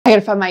I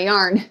gotta find my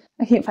yarn.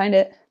 I can't find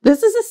it.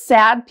 This is a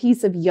sad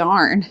piece of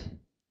yarn.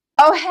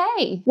 Oh,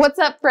 hey, what's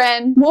up,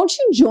 friend? Won't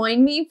you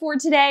join me for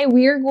today?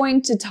 We're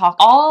going to talk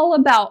all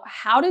about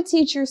how to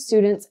teach your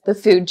students the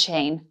food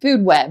chain,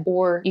 food web,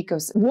 or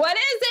ecosystem. What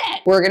is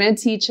it? We're going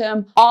to teach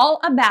them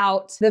all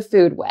about the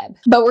food web,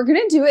 but we're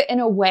going to do it in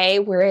a way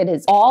where it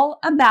is all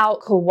about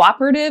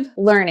cooperative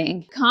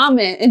learning.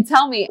 Comment and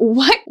tell me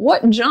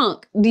what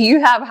junk do you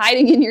have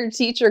hiding in your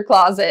teacher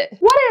closet?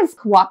 What is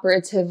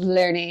cooperative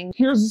learning?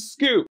 Here's a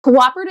scoop.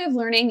 Cooperative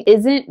learning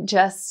isn't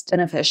just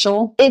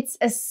beneficial, it's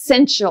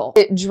essential.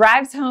 It drives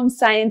home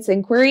science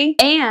inquiry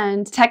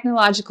and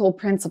technological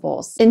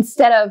principles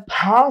instead of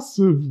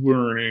Passive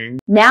learning.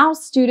 now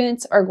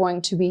students are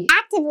going to be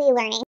actively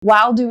learning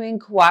while doing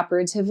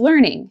cooperative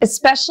learning.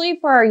 Especially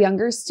for our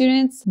younger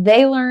students,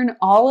 they learn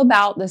all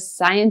about the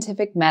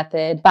scientific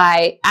method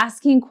by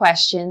asking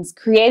questions,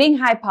 creating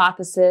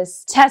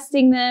hypotheses,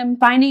 testing them,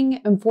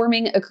 finding and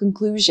forming a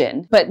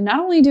conclusion. But not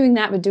only doing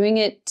that, but doing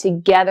it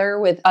together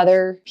with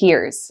other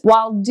peers.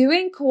 While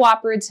doing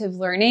cooperative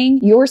learning,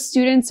 your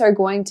students are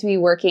going to be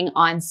working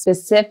on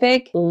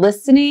specific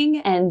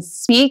listening and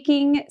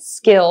speaking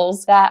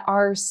skills that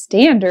are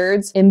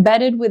standards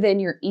embedded within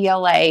your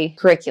ELA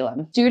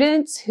curriculum.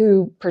 Students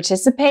who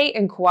participate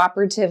in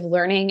cooperative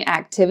learning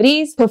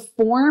activities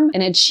perform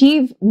and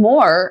achieve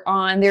more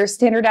on their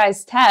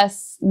standardized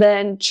tests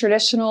than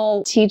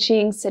traditional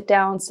teaching sit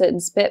down, sit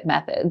and spit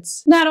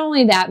methods. Not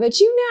only that, but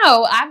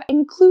I've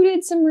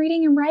included some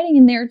reading and writing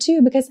in there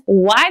too, because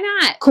why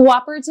not?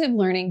 Cooperative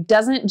learning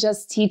doesn't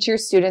just teach your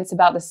students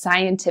about the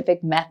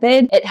scientific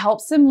method, it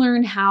helps them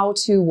learn how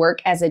to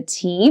work as a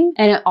team,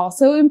 and it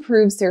also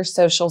improves their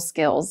social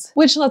skills,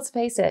 which, let's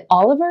face it,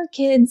 all of our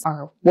kids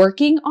are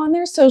working on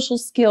their social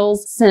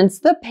skills since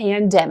the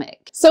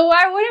pandemic. So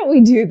why wouldn't we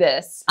do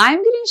this? I'm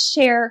going to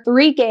share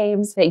 3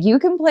 games that you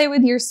can play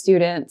with your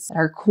students that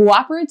are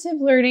cooperative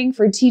learning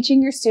for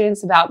teaching your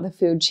students about the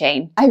food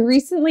chain. I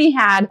recently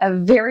had a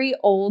very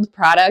old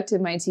product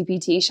in my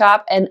TPT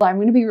shop, and I'm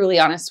going to be really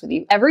honest with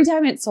you. Every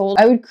time it sold,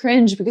 I would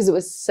cringe because it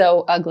was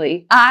so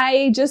ugly.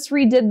 I just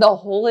redid the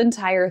whole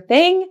entire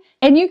thing,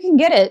 and you can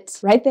get it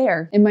right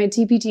there in my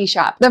TPT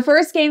shop. The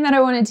first game that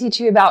I want to teach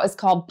you about is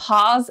called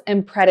Paws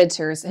and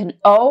Predators, and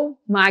oh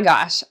my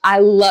gosh, I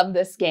love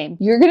this game.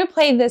 You're going to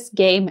play this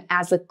game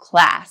as a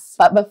class,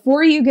 but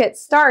before you get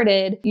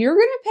started, you're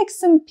going to pick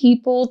some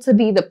people to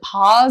be the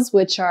paws,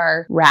 which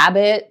are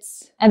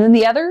rabbits, and then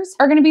the others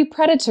are going to be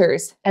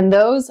predators, and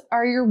those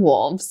are your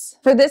wolves.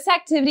 For this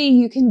activity,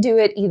 you can do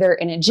it either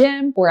in a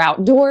gym or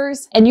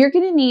outdoors, and you're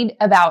going to need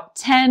about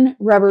 10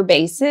 rubber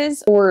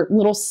bases or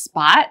little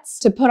spots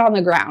to put on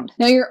the ground.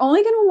 Now, you're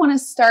only going to want to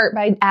start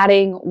by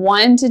adding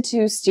 1 to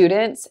 2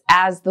 students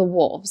as the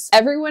wolves.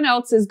 Everyone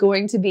else is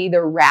going to be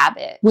the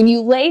rabbit. When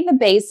you lay the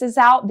bases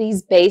out,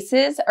 these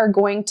bases are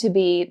going to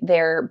be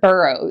their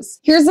burrows.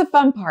 Here's the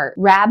fun part.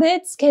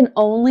 Rabbits can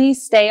only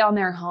stay on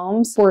their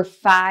homes for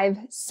 5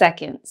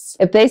 seconds.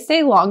 If they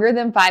stay longer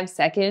than 5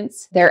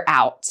 seconds, they're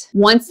out.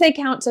 Once they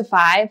count to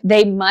 5,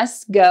 they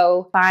must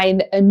go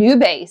find a new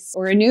base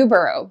or a new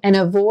burrow and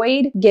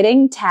avoid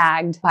getting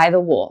tagged by the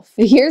wolf.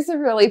 Here's the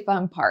really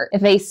fun part.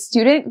 If a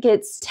student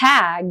gets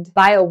tagged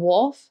by a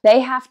wolf, they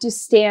have to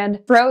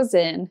stand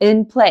frozen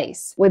in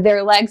place with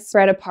their legs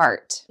spread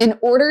apart. In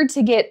order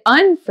to get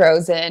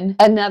unfrozen,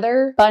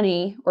 another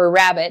bunny or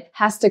rabbit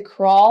has to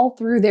crawl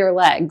through their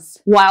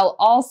legs while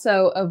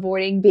also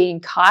avoiding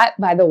being caught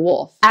by the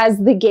wolf. As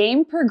the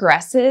game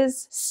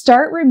progresses,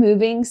 start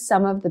removing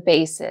some of the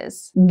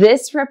bases.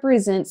 This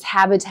represents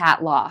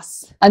habitat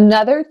loss.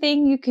 Another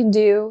thing you can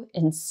do,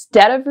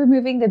 instead of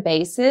removing the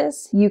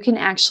bases, you can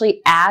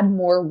actually add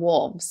more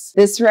wolves.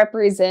 This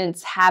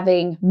represents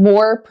having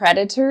more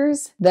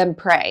predators than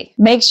prey.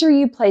 Make sure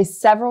you play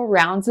several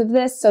rounds of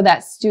this so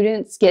that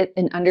students get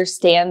and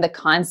understand the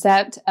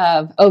concept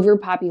of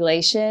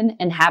overpopulation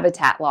and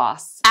habitat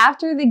loss.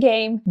 After the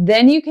game,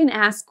 then you can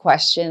ask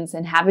questions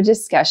and have a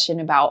discussion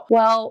about,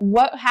 well,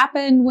 what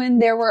happened when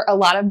there were a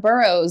lot of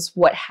burrows?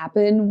 What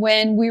happened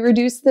when we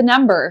reduced the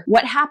number?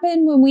 What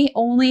happened when we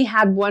only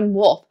had 1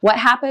 wolf? What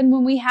happened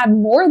when we had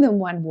more than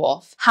 1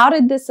 wolf? How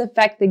did this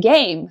affect the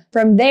game?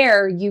 From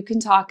there, you can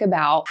talk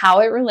about how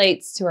it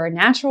relates to our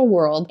natural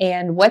world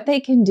and what they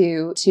can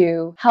do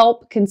to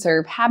help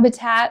conserve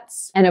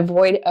habitats and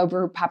avoid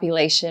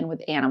overpopulation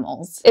with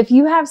animals. If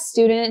you have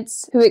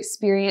students who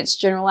experience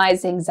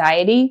generalized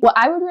anxiety, what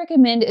I would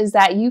recommend is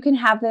that you can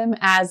have them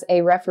as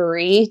a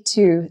referee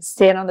to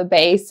stand on the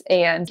base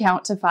and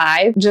count to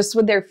 5 just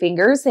with their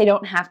fingers. They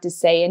don't have to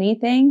say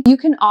anything. You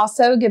can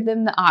also give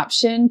them the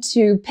option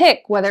to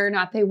pick whether or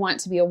not they want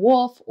to be a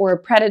wolf or a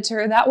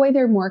predator. That way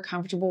they're more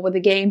comfortable with the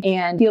game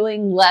and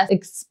feeling less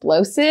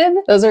explosive.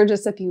 Those are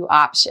just a few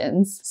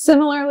options.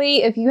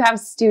 Similarly, if you have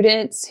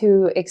students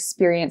who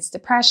experience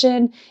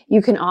depression,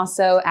 you can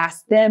also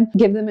ask them,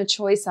 give them a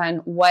choice on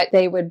what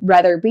they would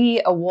rather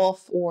be, a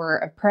wolf or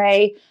a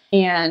prey,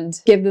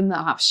 and give them the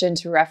option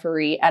to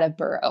referee at a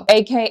burrow,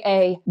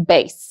 aka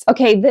base.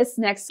 Okay, this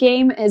next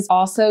game is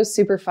also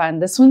super fun.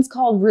 This one's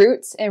called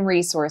Roots and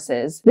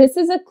Resources. This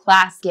is a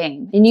class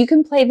game, and you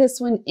can play this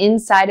one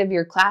inside of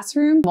your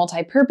classroom,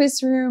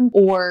 multi-purpose room,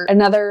 or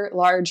another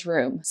large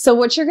room. So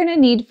what you're gonna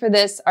need for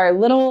this are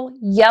little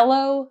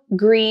yellow,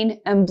 green,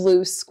 and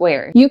blue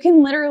squares. You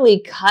can literally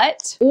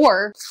cut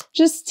or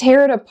just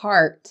tear it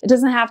apart. It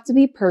doesn't have to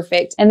be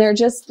perfect, and they're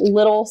just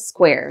little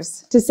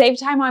squares. To save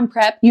time on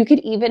prep, you could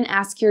even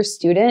ask your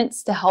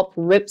students to help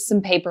rip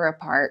some paper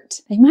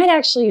apart. They might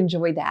actually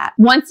enjoy that.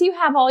 Once you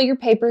have all your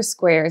paper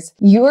squares,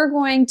 you are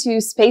going to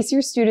space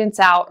your students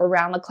out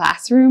around the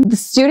classroom. The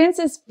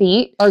students'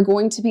 feet are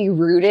going to be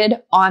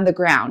rooted on the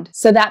ground.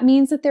 So that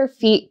means that their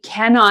feet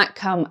cannot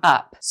come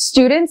up.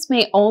 Students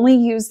may only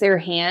use their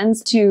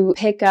hands to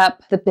pick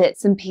up the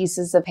bits and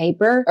pieces of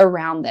paper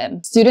around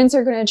them. Students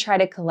are going to try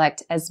to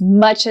collect as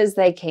much as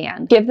they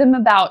can. Give them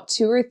about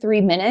 2 or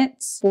 3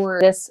 minutes for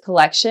this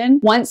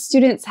collection. Once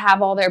students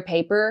have all their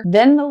paper,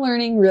 then the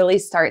learning really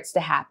starts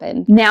to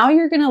happen. Now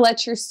you're going to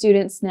let your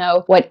students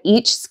know what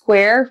each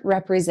square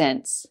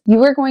represents.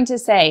 You are going to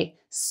say,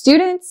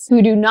 students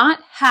who do not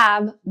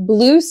have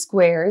blue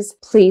squares,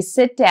 please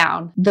sit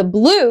down. The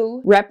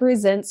blue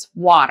represents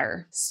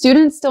water.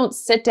 Students don't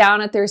sit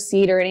down at their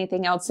seat or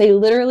anything else. They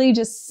literally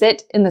just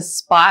sit in the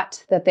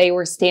spot that they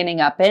were standing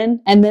up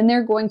in, and then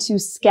they're going to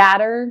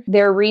scatter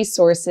their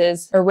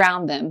resources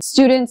around them.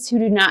 Students who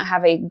do not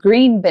have a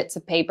green bits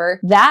of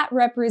paper, that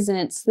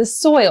represents the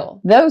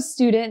soil. Those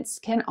students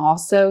can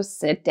also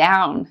sit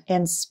down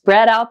and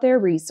spread out their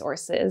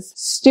resources.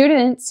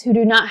 Students who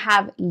do not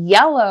have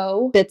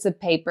yellow bits of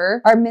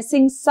paper are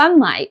missing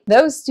sunlight.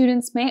 Those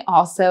students may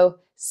also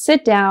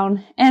sit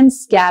down and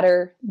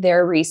scatter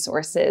their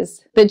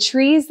resources. The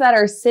trees that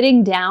are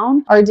sitting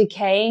down are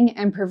decaying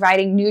and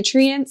providing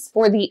nutrients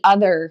for the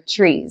other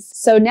trees.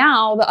 So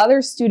now the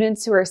other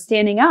students who are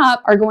standing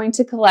up are going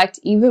to collect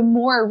even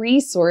more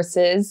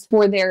resources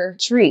for their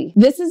tree.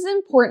 This is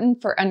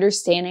important for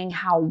understanding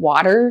how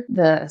water,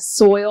 the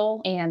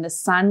soil, and the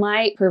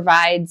sunlight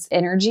provides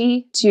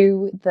energy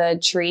to the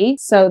tree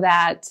so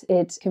that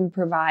it can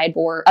provide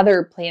for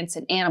other plants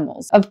and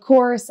animals. Of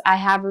course, I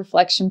have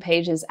reflection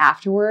pages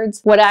afterwards.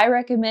 What I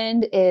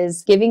recommend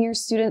is giving your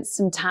students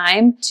some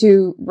time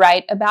to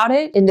write about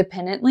it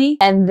independently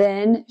and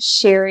then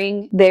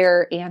sharing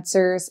their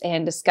answers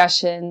and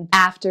discussion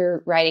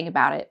after writing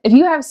about it. If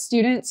you have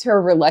students who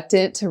are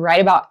reluctant to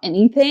write about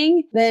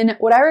anything, then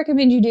what I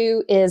recommend you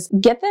do is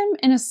get them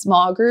in a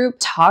small group,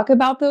 talk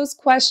about those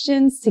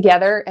questions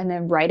together, and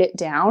then write it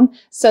down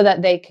so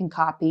that they can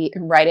copy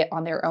and write it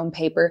on their own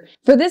paper.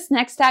 For this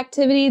next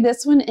activity,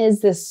 this one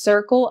is the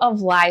Circle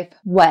of Life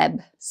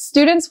web.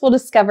 Students will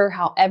discover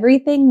how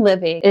everything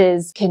living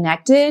is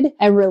connected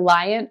and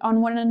reliant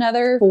on one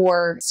another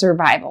for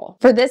survival.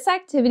 For this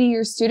activity,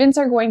 your students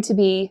are going to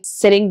be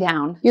sitting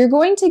down. You're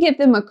going to give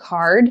them a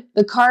card.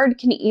 The card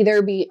can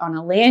either be on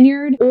a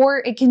lanyard or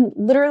it can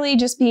literally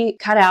just be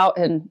cut out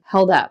and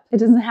held up. It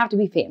doesn't have to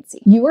be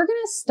fancy. You are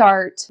going to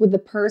start with the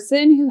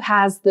person who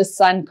has the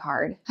sun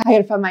card. I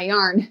gotta find my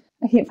yarn.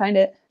 I can't find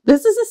it.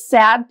 This is a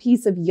sad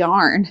piece of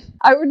yarn.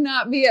 I would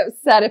not be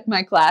upset if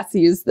my class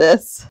used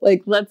this.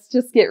 Like, let's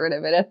just get rid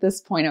of it at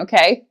this point,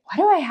 okay? Why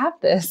do I have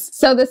this?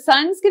 So the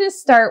sun's gonna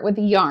start with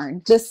the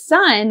yarn. The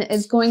sun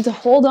is going to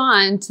hold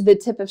on to the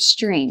tip of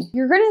string.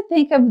 You're gonna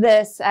think of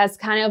this as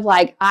kind of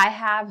like I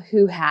have,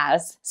 who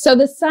has. So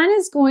the sun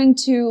is going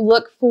to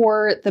look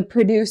for the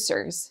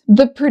producers.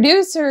 The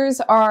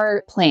producers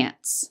are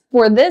plants.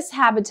 For this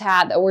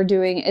habitat that we're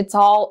doing, it's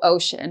all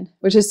ocean,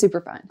 which is super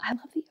fun. I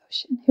love the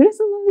ocean. Who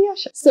doesn't love the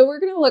ocean? So we're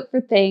going to look for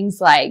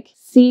things like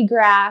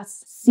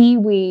seagrass,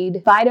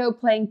 seaweed,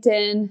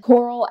 phytoplankton,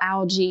 coral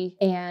algae,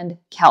 and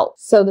kelp.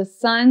 So the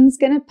sun's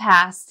going to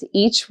pass to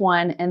each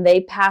one and they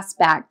pass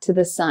back to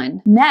the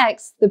sun.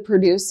 Next, the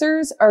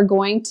producers are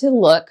going to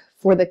look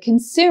for the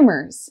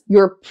consumers.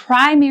 Your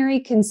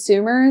primary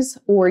consumers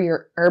or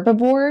your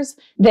herbivores,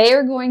 they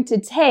are going to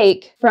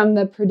take from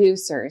the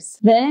producers.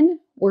 Then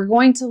we're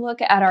going to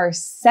look at our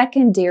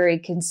secondary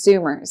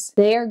consumers.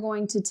 They are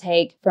going to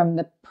take from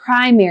the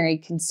primary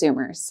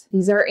consumers.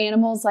 These are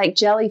animals like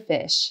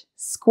jellyfish,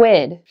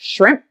 squid,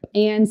 shrimp,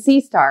 and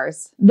sea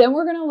stars. Then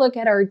we're going to look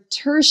at our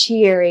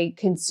tertiary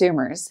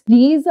consumers.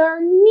 These are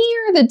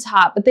near the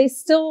top, but they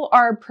still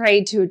are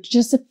prey to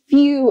just a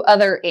few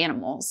other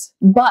animals.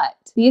 But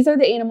these are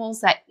the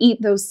animals that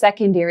eat those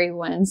secondary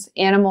ones,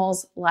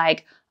 animals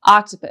like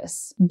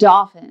octopus,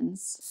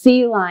 dolphins,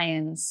 sea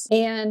lions.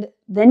 And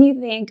then you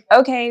think,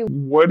 okay,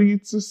 what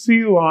eats a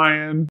sea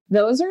lion?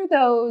 Those are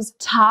those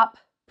top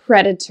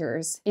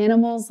predators,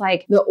 animals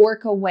like the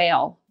orca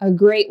whale, a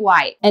great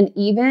white, and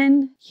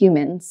even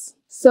humans.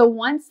 So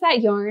once that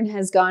yarn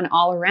has gone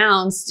all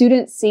around,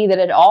 students see that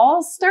it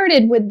all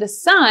started with the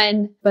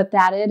sun, but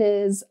that it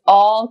is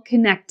all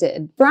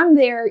connected. From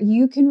there,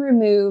 you can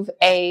remove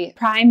a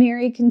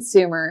primary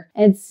consumer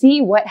and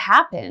see what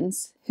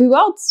happens. Who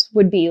else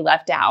would be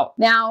left out?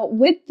 Now,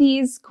 with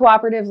these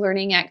cooperative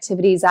learning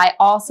activities, I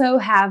also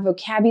have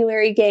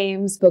vocabulary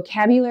games,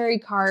 vocabulary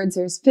cards.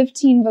 There's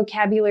 15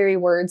 vocabulary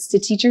words to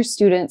teach your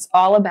students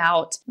all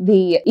about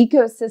the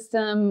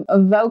ecosystem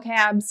of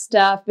vocab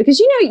stuff. Because,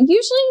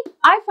 usually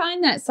I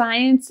find that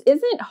science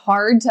isn't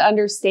hard to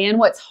understand.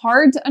 What's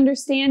hard to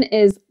understand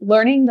is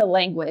learning the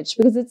language,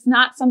 because it's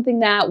not something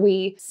that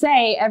we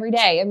say every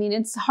day. I mean,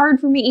 it's hard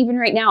for me even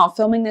right now,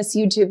 filming this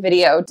YouTube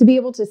video, to be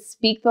able to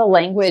speak the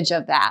language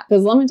of that.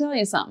 Because let me tell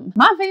you something,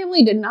 my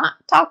family did not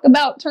talk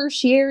about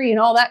tertiary and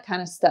all that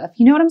kind of stuff.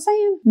 You know what I'm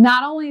saying?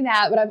 Not only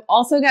that, but I've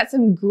also got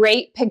some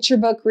great picture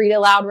book read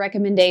aloud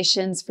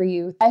recommendations for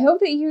you. I hope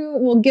that you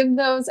will give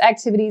those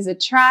activities a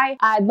try.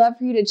 I'd love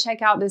for you to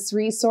check out this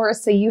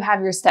resource so you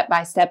have your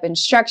step-by-step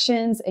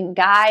instructions and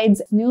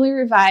guides. Newly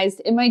revised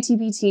in my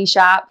TPT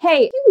shop.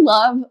 Hey, if you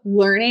love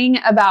learning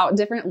about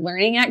different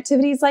learning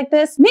activities like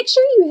this, make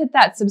sure you hit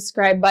that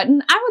subscribe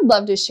button. I would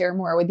love to share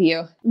more with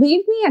you.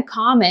 Leave me a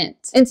comment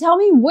and tell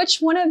me which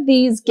one of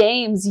these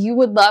games you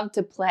would love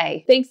to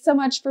play. Thanks so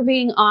much for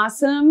being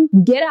awesome.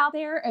 Get out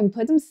there and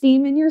put some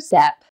steam in your step.